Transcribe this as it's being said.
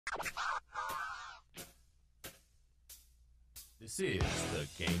This is the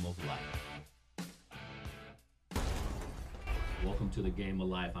Game of Life. Welcome to the Game of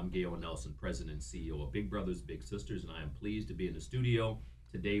Life. I'm Gale Nelson, President and CEO of Big Brothers Big Sisters, and I am pleased to be in the studio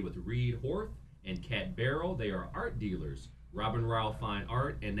today with Barrow-Horth and Kat Barrow. They are art dealers, Robin Rile Fine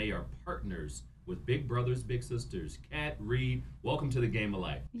Art, and they are partners with Big Brothers Big Sisters. Kat, Reed, welcome to the Game of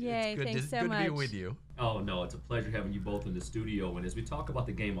Life. Yay, thanks so much. Good to be with you. Oh, no, it's a pleasure having you both in the studio. And as we talk about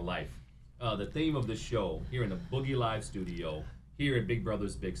the Game of Life, the theme of the show here in the Boogie Live studio, here at Big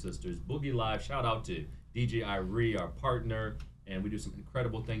Brothers Big Sisters, Boogie Live, shout out to DJ Rile, our partner, and we do some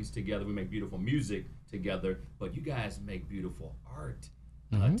incredible things together. We make beautiful music together, but you guys make beautiful art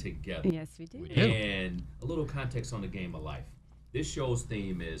together. Yes, we do. And a little context on the Game of Life. This show's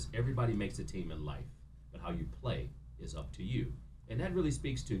theme is everybody makes a team in life, but how you play is up to you. And that really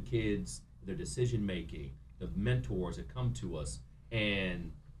speaks to kids, their decision making, the mentors that come to us,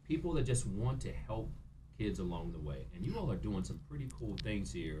 and people that just want to help kids along the way. And you all are doing some pretty cool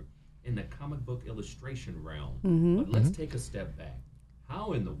things here in the comic book illustration realm. But let's take a step back.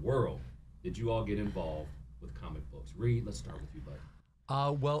 How in the world did you all get involved with comic books? Reed, let's start with you,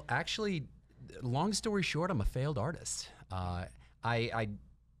 bud. Well, actually, long story short, I'm a failed artist. I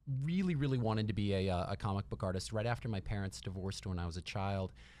really, really wanted to be a comic book artist. Right after my parents divorced when I was a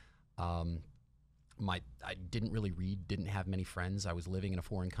child, I didn't really read, didn't have many friends. I was living in a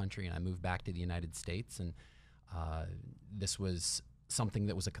foreign country, and I moved back to the United States, and this was something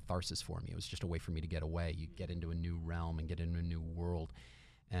that was a catharsis for me. It was just a way for me to get away. You get into a new realm and get into a new world.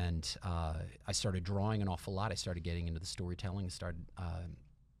 And I started drawing an awful lot. I started getting into the storytelling, started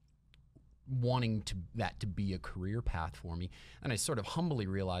wanting that to be a career path for me. And I sort of humbly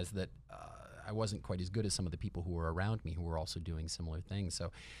realized that I wasn't quite as good as some of the people who were around me who were also doing similar things. So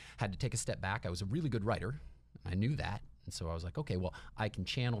I had to take a step back. I was a really good writer. I knew that. And so I was like, okay, well, I can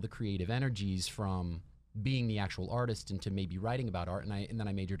channel the creative energies from being the actual artist into maybe writing about art. And then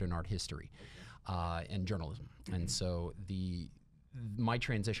I majored in art history and journalism. And so my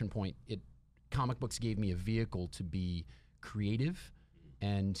transition point, comic books gave me a vehicle to be creative,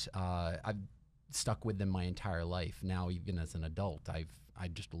 and I've stuck with them my entire life. Now, even as an adult, I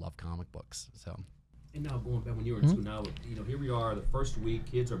just love comic books. So. And now going back when you were in school, now here we are, the first week,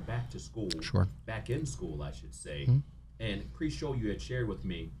 kids are back to school. Sure. Back in school, I should say. And pre-show, you had shared with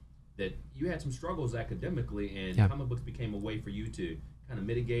me that you had some struggles academically, and comic books became a way for you to kind of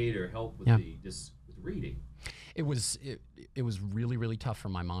mitigate or help with with reading. It was really, really tough for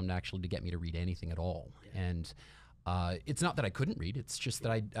my mom to get me to read anything at all. And it's not that I couldn't read, it's just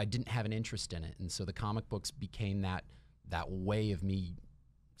that I didn't have an interest in it. And so the comic books became that way of me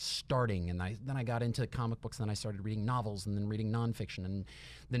starting. And then I got into comic books, and then I started reading novels, and then reading nonfiction, and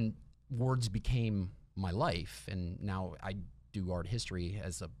then words became my life. And now I do art history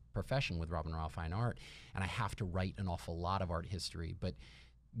as a profession with Robin Rile Fine Art, and I have to write an awful lot of art history. But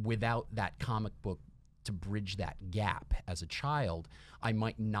without that comic book to bridge that gap as a child, I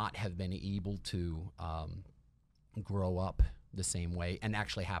might not have been able to grow up the same way and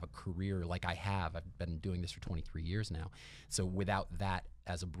actually have a career like I have. I've been doing this for 23 years now. So without that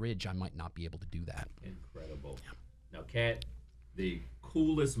as a bridge, I might not be able to do that. Incredible. Now, Kat, the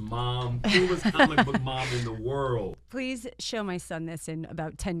coolest comic book mom in the woruld. Please show my son this in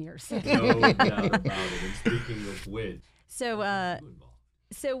about 10 years. No doubt about it. And speaking of which,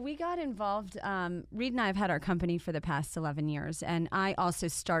 So we got involved. Reed and I have had our company for the past 11 years, and I also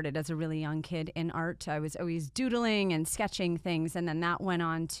started as a really young kid in art. I was always doodling and sketching things, and then that went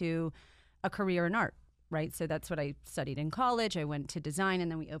on to a career in art, right? So that's what I studied in college. I went to design, and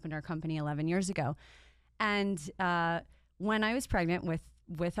then we opened our company 11 years ago. And when I was pregnant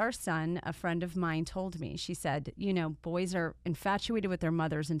with our son, a friend of mine told me, she said, boys are infatuated with their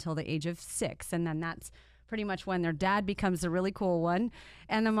mothers until the age of 6, and then that's pretty much when their dad becomes the really cool one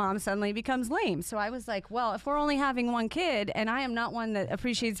and the mom suddenly becomes lame. So I was like, well, if we're only having one kid and I am not one that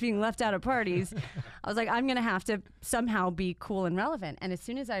appreciates being left out of parties, I was like, I'm going to have to somehow be cool and relevant. And as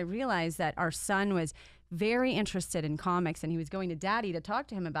soon as I realized that our son was very interested in comics and he was going to daddy to talk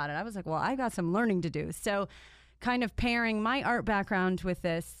to him about it, I was like, well, I got some learning to do. So kind of pairing my art background with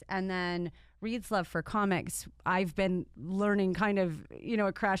this, and then Reed's love for comics, I've been learning kind of,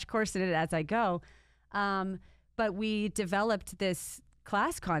 a crash course in it as I go. But we developed this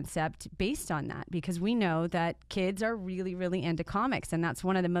class concept based on that, because we know that kids are really, really into comics, and that's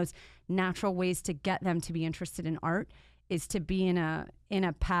one of the most natural ways to get them to be interested in art is to be in a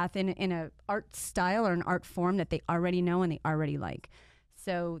path, in a art style or an art form that they already know and they already like.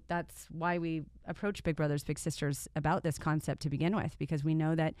 So that's why we approach Big Brothers Big Sisters about this concept to begin with, because we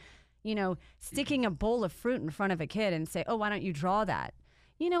know that, sticking a bowl of fruit in front of a kid and say, oh, why don't you draw that?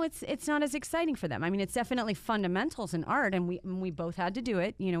 it's not as exciting for them. I mean, it's definitely fundamentals in art, and we both had to do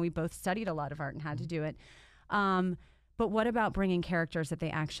it. We both studied a lot of art and had to do it. But what about bringing characters that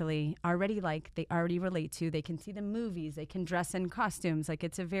they actually already like, they already relate to, they can see the movies, they can dress in costumes. Like,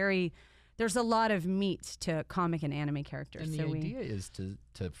 there's a lot of meat to comic and anime characters. And the idea is to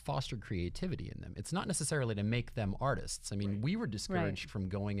foster creativity in them. It's not necessarily to make them artists. I mean, we were discouraged from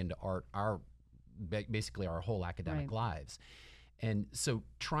going into art basically our whole academic lives. And so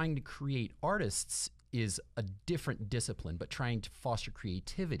trying to create artists is a different discipline, but trying to foster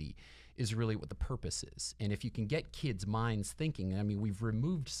creativity is really what the purpose is. And if you can get kids' minds thinking, I mean, we've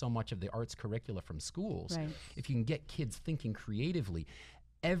removed so much of the arts curricula from schools. Right. If you can get kids thinking creatively,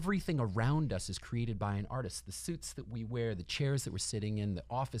 everything around us is created by an artist. The suits that we wear, the chairs that we're sitting in, the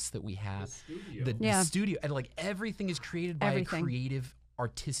office that we have, the studio, and like everything is created by a creative,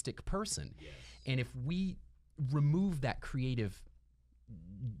 artistic person. Yes. And if we remove that creative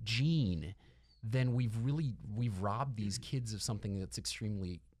gene, then we've robbed these kids of something that's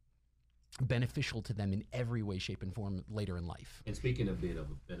extremely beneficial to them in every way, shape, and form later in life. And speaking of being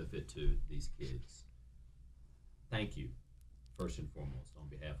of a benefit to these kids, thank you, first and foremost, on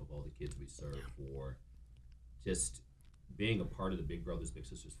behalf of all the kids we serve, for just being a part of the Big Brothers Big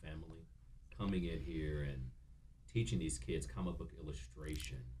Sisters family, coming in here and teaching these kids comic book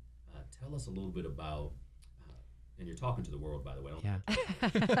illustration. Tell us a little bit about, and you're talking to the world, by the way.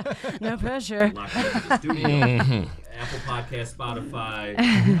 No pressure. The studio, Apple Podcast, Spotify,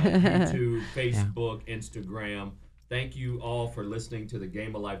 YouTube, Facebook, Instagram. Thank you all for listening to the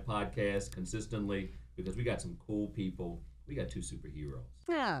Game of Life podcast consistently, because we got some cool people. We got 2 superheroes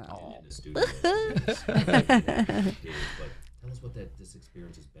in the studio. But tell us what this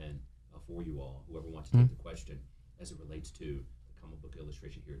experience has been for you all, whoever wants to take the question, as it relates to the comic book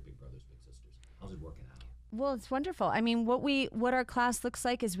illustration here at Big Brothers Big Sisters. How's it working out? Well, it's wonderful. I mean, what our class looks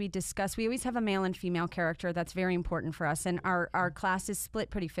like is we always have a male and female character. That's very important for us. And our class is split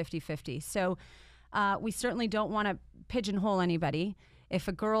pretty 50-50. So we certainly don't want to pigeonhole anybody. If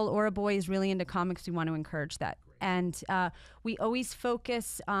a girl or a boy is really into comics, we want to encourage that. And we always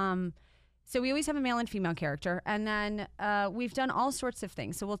focus, so we always have a male and female character. And then we've done all sorts of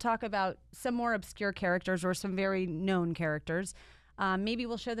things. So we'll talk about some more obscure characters or some very known characters. Maybe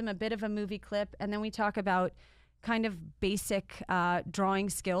we'll show them a bit of a movie clip, and then we talk about kind of basic drawing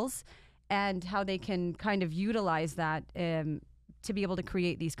skills and how they can kind of utilize that to be able to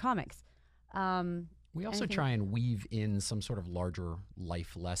create these comics. We also try and weave in some sort of larger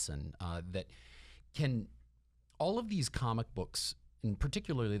life lesson that can, all of these comic books, and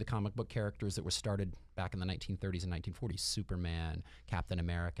particularly the comic book characters that were started back in the 1930s and 1940s, Superman, Captain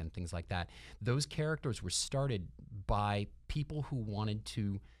America, and things like that, those characters were started by people who wanted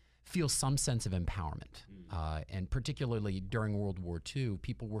to feel some sense of empowerment. And particularly during World War II,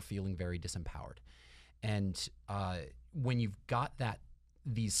 people were feeling very disempowered. And when you've got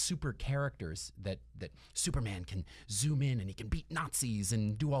these super characters that Superman can zoom in and he can beat Nazis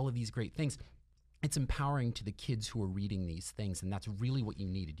and do all of these great things, it's empowering to the kids who are reading these things, and that's really what you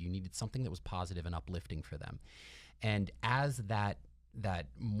needed. You needed something that was positive and uplifting for them. And as that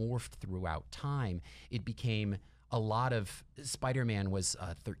morphed throughout time, it became a lot of, Spider-Man was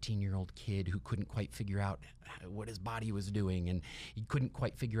a 13-year-old kid who couldn't quite figure out what his body was doing, and he couldn't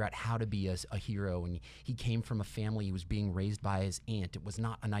quite figure out how to be a hero, and he came from a family, he was being raised by his aunt. It was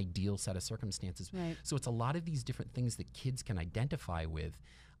not an ideal set of circumstances. Right. So it's a lot of these different things that kids can identify with.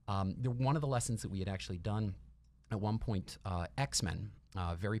 One of the lessons that we had actually done at one point, X-Men,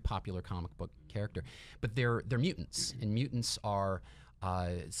 very popular comic book character, but they're mutants, and mutants are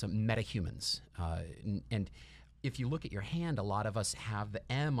some metahumans. And if you look at your hand, a lot of us have the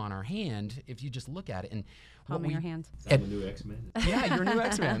M on our hand. If you just look at it, and palm of your hand. I'm a new X-Men. Yeah, you're a new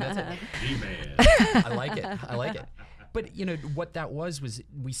X-Men. That's it. G-Man. I like it. But what that was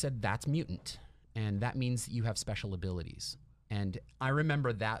we said that's mutant, and that means you have special abilities. And I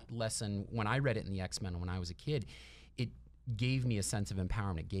remember that lesson when I read it in the X-Men when I was a kid. It gave me a sense of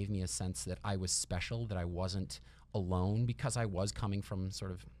empowerment. It gave me a sense that I was special, that I wasn't alone, because I was coming from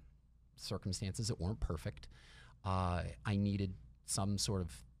sort of circumstances that weren't perfect. I needed some sort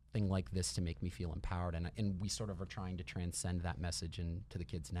of thing like this to make me feel empowered, and we sort of are trying to transcend that message into the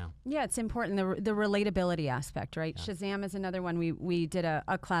kids now. Yeah, it's important, the relatability aspect, right? Yeah. Shazam is another one. We did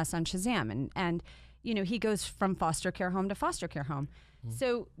a class on Shazam, and he goes from foster care home to foster care home. Mm-hmm.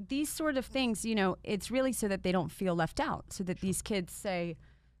 So these sort of things, it's really so that they don't feel left out, so that these kids say,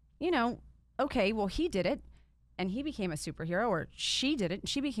 okay, well, he did it, and he became a superhero, or she did it, and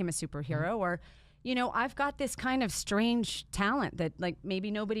she became a superhero, or I've got this kind of strange talent that, like, maybe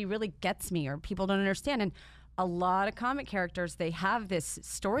nobody really gets me or people don't understand. And a lot of comic characters, they have this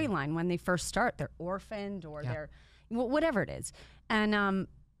storyline when they first start. They're orphaned or they're whatever it is. And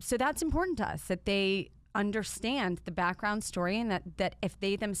so that's important to us, that they understand the background story, and that if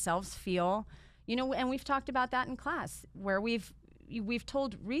they themselves feel, and we've talked about that in class where we've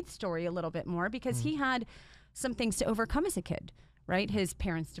told Reed's story a little bit more because he had some things to overcome as a kid, right? His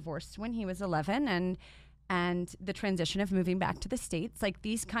parents divorced when he was 11, and the transition of moving back to the States, like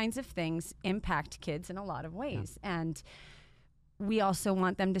these kinds of things impact kids in a lot of ways. And we also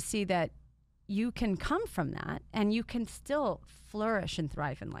want them to see that you can come from that and you can still flourish and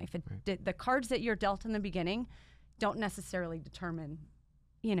thrive in life. The cards that you're dealt in the beginning don't necessarily determine,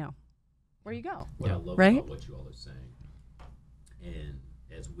 where you go. What I love about what you all are saying, and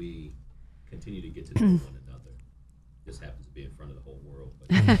as we continue to get to know one another, this happens to be in front of the whole world, but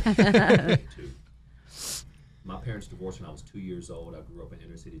too. My parents divorced when I was 2 years old. I grew up in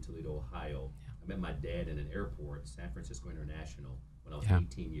inner city Toledo, Ohio. I met my dad in an airport, San Francisco International, when I was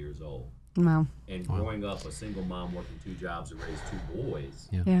 18 years old. Wow. And growing up, a single mom working 2 jobs to raise 2 boys,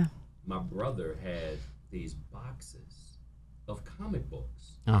 my brother had these boxes of comic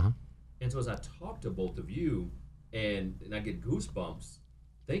books. And so as I talk to both of you, and I get goosebumps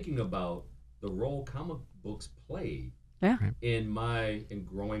thinking about the role comic books played in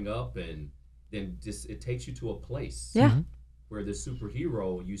growing up, and then just it takes you to a place where the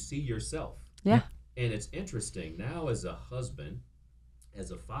superhero, you see yourself. And it's interesting now as a husband,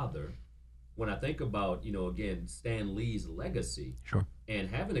 as a father, when I think about, again, Stan Lee's legacy and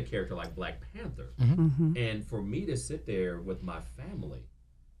having a character like Black Panther, and for me to sit there with my family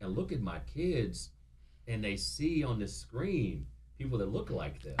and look at my kids and they see on the screen people that look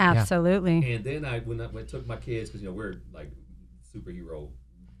like them. Absolutely. And then when I took my kids, because, we're like superhero,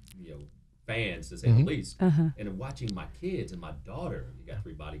 fans, to say the least, and watching my kids and my daughter, you got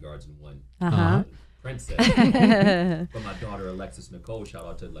 3 bodyguards and 1 princess, but my daughter Alexis Nicole, shout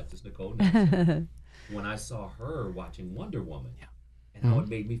out to Alexis Nicole Nelson, when I saw her watching Wonder Woman, and how it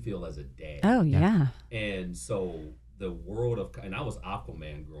made me feel as a dad. Oh yeah. And so the world of, and I was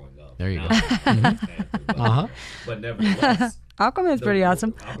Aquaman growing up. There you go. Panther, but nevertheless, Aquaman's pretty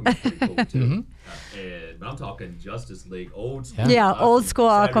awesome. Aquaman's pretty cool too. But I'm talking Justice League, old school. Yeah, old school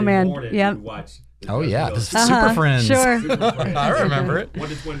Aquaman. Yeah. Watch. Oh yeah, the Super Friends. Sure. Super Friends. I remember it. One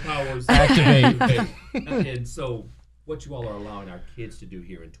to twin powers. Activate. And so, what you all are allowing our kids to do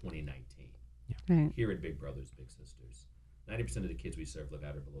here in 2019, here at Big Brothers Big Sisters, 90% of the kids we serve live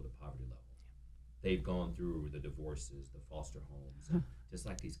at or below the poverty level. They've gone through the divorces, the foster homes, and just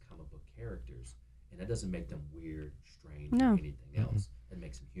like these comic book characters. And that doesn't make them weird, strange, or anything else. It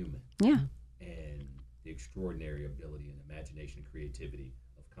makes them human. Yeah. And the extraordinary ability and imagination and creativity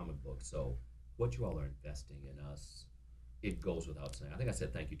of comic books. So what you all are investing in us, it goes without saying. I think I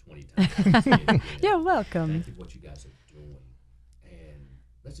said thank you 20 times. You're welcome. Thank you for what you guys are doing. And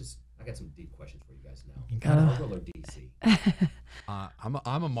I got some deep questions for you guys now. You got it. Marvel or DC?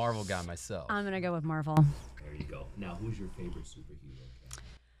 I'm a Marvel guy myself. I'm going to go with Marvel. There you go. Now, who's your favorite superhero?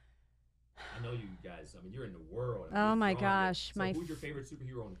 I know you guys, you're in the world. Oh my gosh. So who's your favorite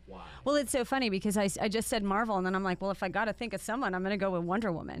superhero and why? Well, it's so funny because I just said Marvel, and then I'm like, well, if I got to think of someone, I'm going to go with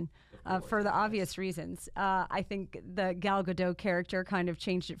Wonder Woman for the obvious reasons. I think the Gal Gadot character kind of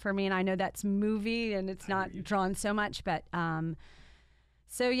changed it for me, and I know that's movie and it's not drawn so much, but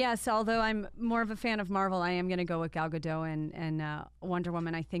so yes, although I'm more of a fan of Marvel, I am going to go with Gal Gadot and Wonder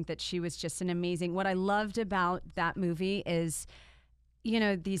Woman. I think that she was just an amazing. What I loved about that movie is,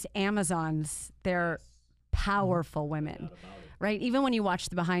 these Amazons, they're powerful women, right? Even when you watch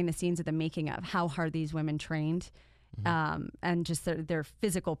the behind the scenes of the making of how hard these women trained, and just their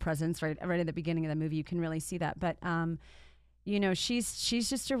physical presence, right at the beginning of the movie, you can really see that. But she's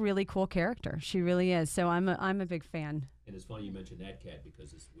just a really cool character. She really is. So I'm a big fan. And it's funny you mentioned that, Kat,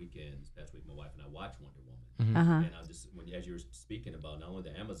 because this past week, my wife and I watched Wonder Woman, and as you were speaking about not only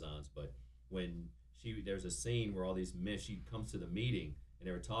the Amazons, but when there's a scene where all these men, she comes to the meeting and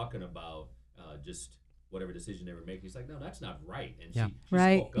they were talking about just whatever decision they were making. He's like, no, that's not right. And she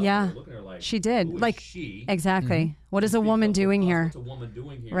spoke up, and looking at her like, she did. Who is like she? Exactly. What is a woman doing here? What's a woman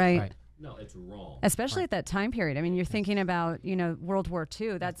doing here? Right. No, it's wrong. Especially at that time period. You're thinking about, World War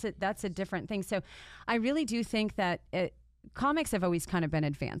II. That's a different thing. So I really do think that comics have always kind of been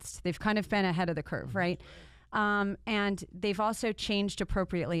advanced. They've kind of been ahead of the curve, right? And they've also changed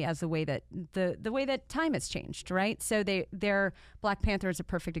appropriately as the way that the way that time has changed, right? So their Black Panther is a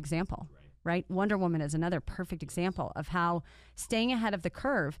perfect example, right? Wonder Woman is another perfect example of how staying ahead of the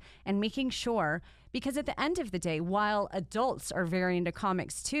curve and making sure, because at the end of the day, while adults are very into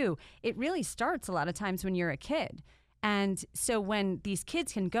comics too, it really starts a lot of times when you're a kid. And so when these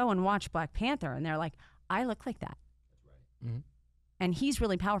kids can go and watch Black Panther and they're like, I look like that. That's right. Mm-hmm. And he's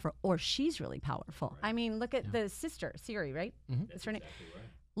really powerful, or she's really powerful. Right. I mean, look at the sister, Siri, right? Mm-hmm. That's her name. Exactly right.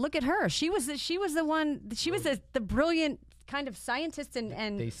 Look at her. She was the one. She was the brilliant kind of scientist,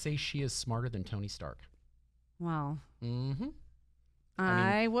 and They say she is smarter than Tony Stark. wow. Mm-hmm.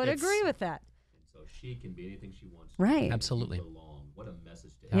 I would agree with that. And so she can be anything she wants. To Right. be, and Absolutely. you belong. What a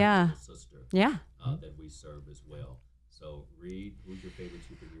message to have Yeah. for the sister Yeah. that we serve as well. So, Reed, who's your favorite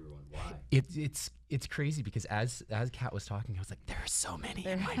superhero and why? It's crazy because as Kat was talking, I was like, there are so many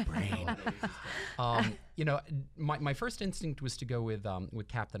in my brain. You know, my first instinct was to go with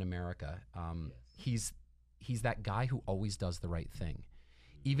Captain America. Yes. He's that guy who always does the right thing.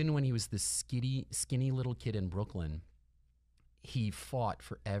 Even when he was this skinny little kid in Brooklyn, he fought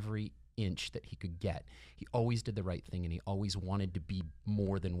for every inch that he could get. He always did the right thing, and he always wanted to be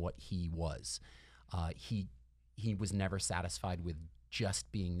more than what he was. He was never satisfied with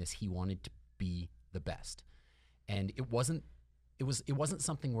just being this. He wanted to be the best, and it wasn't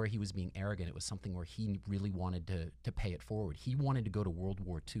something where he was being arrogant. It was something where he really wanted to pay it forward. He wanted to go to World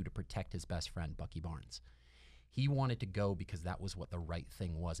War II to protect his best friend, Bucky Barnes. He wanted to go because that was what the right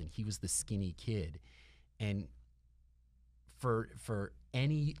thing was, and he was the skinny kid. And for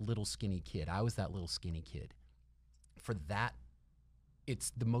any little skinny kid, I was that little skinny kid. For that,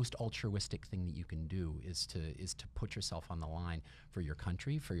 it's the most altruistic thing that you can do is to put yourself on the line for your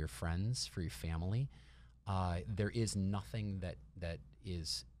country, for your friends, for your family. There is nothing that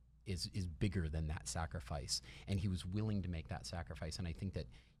is bigger than that sacrifice, and he was willing to make that sacrifice. And I think that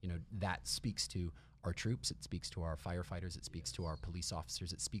that speaks to our troops, it speaks to our firefighters, it speaks to our police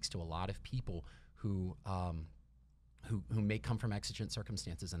officers, it speaks to a lot of people who may come from exigent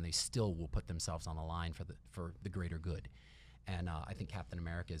circumstances, and they still will put themselves on the line for the greater good. And I think Captain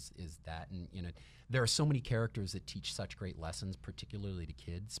America is that. And there are so many characters that teach such great lessons, particularly to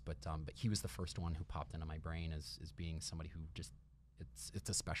kids. But he was the first one who popped into my brain as being somebody who just it's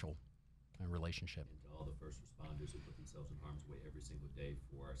a special relationship. And to all the first responders who put themselves in harm's way every single day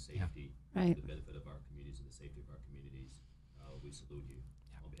for our safety, Right. the benefit of our communities and the safety of our communities, we salute you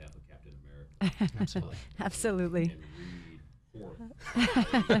on behalf of Captain America. Absolutely. Absolutely. And Reed Horth.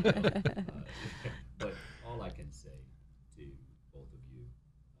 But all I can say to both of you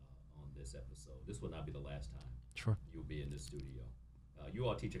on this episode, this will not be the last time Sure. you'll be in this studio. You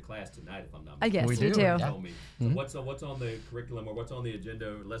all teach a class tonight, if I'm not I mistaken. guess we do. Yeah. Tell me. So what's on the curriculum, or what's on the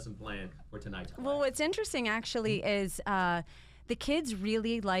agenda or lesson plan for tonight's class? Well, what's interesting actually is the kids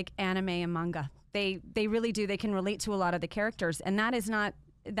really like anime and manga. They really do. They can relate to a lot of the characters, and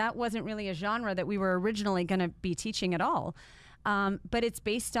that wasn't really a genre that we were originally going to be teaching at all. But it's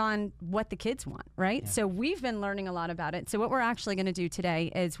based on what the kids want, right? Yeah. So we've been learning a lot about it. So what we're actually going to do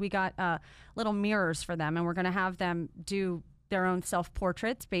today is we got little mirrors for them, and we're going to have them do their own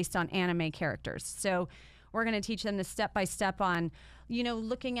self-portraits based on anime characters. So we're going to teach them the step-by-step on,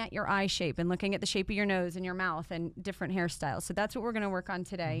 looking at your eye shape and looking at the shape of your nose and your mouth and different hairstyles. So that's what we're going to work on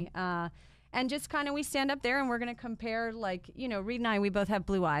today. And just kind of we stand up there and we're going to compare, Reed and I, we both have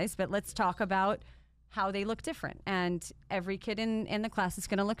blue eyes, but let's talk about how they look different. And every kid in the class is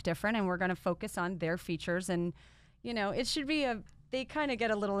going to look different, and we're going to focus on their features. And, it should be they kind of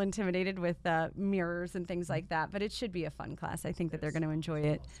get a little intimidated with mirrors and things like that, but it should be a fun class. I think that they're going to enjoy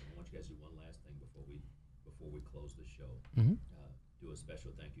it. Awesome. I want you guys to do one last thing before we close the show. Mm-hmm. Do a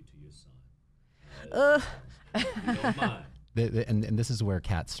special thank you to your son. If you don't mind. And this is where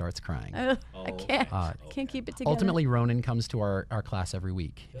Kat starts crying. I Okay. can't keep it together. Ultimately, Ronan comes to our class every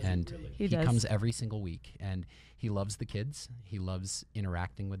week, Does he and really? He he does. comes every single week, and he loves the kids. He loves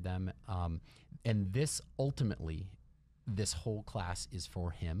interacting with them, and this whole class is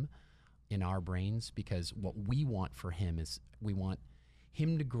for him in our brains, because what we want for him is we want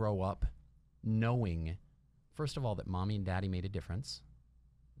him to grow up knowing, first of all, that mommy and daddy made a difference,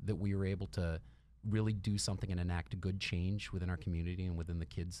 that we were able to really do something and enact a good change within our community and within the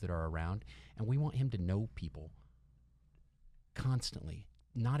kids that are around. And we want him to know people constantly.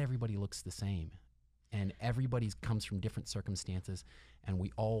 Not everybody looks the same, and everybody comes from different circumstances, and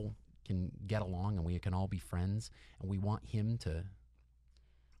we all can get along, and we can all be friends, and we want him to.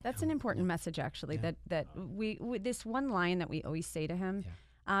 That's an important message, actually, Yeah. that we this one line that we always say to him,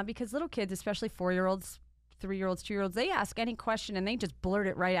 because little kids, especially 4-year-olds, 3-year-olds, 2-year-olds, they ask any question and they just blurt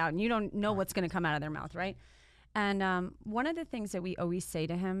it right out, and you don't know what's going to come out of their mouth, right? And one of the things that we always say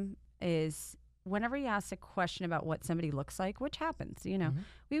to him is, whenever he asks a question about what somebody looks like, which happens, we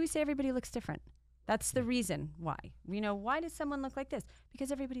always say everybody looks different. That's the reason why. Why does someone look like this?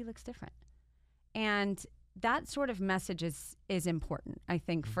 Because everybody looks different. And that sort of message is important, I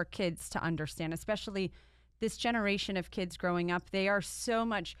think, for kids to understand, especially this generation of kids growing up. They are so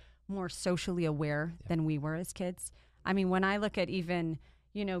much more socially aware than we were as kids. I mean, when I look at even,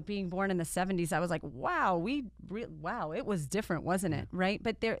 you know, being born in the 70s, I was like, wow, wow, it was different, wasn't it? Right?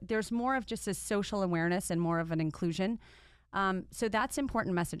 But there's more of just a social awareness and more of an inclusion. So that's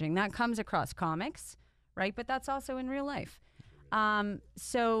important messaging. That comes across comics, right? But that's also in real life.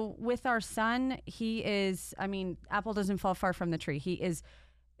 So with our son, he is, I mean, apple doesn't fall far from the tree. He is,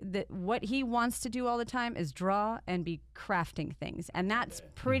 what he wants to do all the time is draw and be crafting things. And that's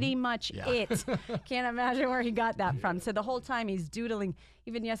pretty much it. Can't imagine where he got that from. So the whole time he's doodling.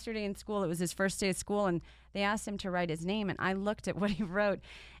 Even yesterday in school, it was his first day of school, and they asked him to write his name. And I looked at what he wrote,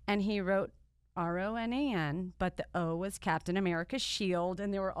 and he wrote Ronan, but the O was Captain America's shield,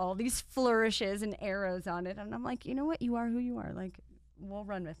 and there were all these flourishes and arrows on it. And I'm like, you know what? You are who you are. Like, we'll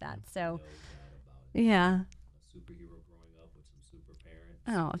run with that. So, yeah. A superhero growing up with some super parents.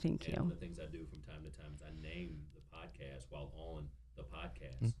 Oh, thank you. One of the things I do from time to time is I name the podcast while on the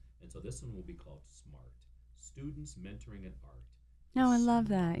podcast. And so this one will be called SMART, Students Mentoring in Art. No, I love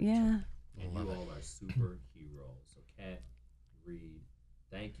that. Yeah. And you all are superheroes. So Kat, Reed,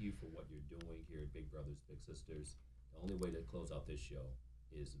 thank you for what you're doing here at Big Brothers Big Sisters. The only way to close out this show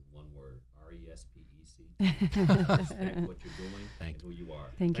is one word: RESPEC. Respect what you're doing and who you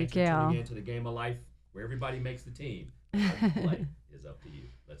are. Thank you, Thanks Gale. for tuning in to the Game of Life, where everybody makes the team. How you play is up to you.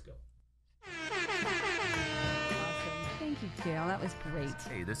 Let's go. Awesome. Thank you, Gale. That was great.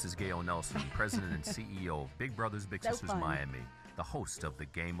 Hey, this is Gale Nelson, President and CEO of Big Brothers Big Sisters Miami, the host of the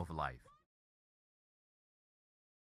Game of Life.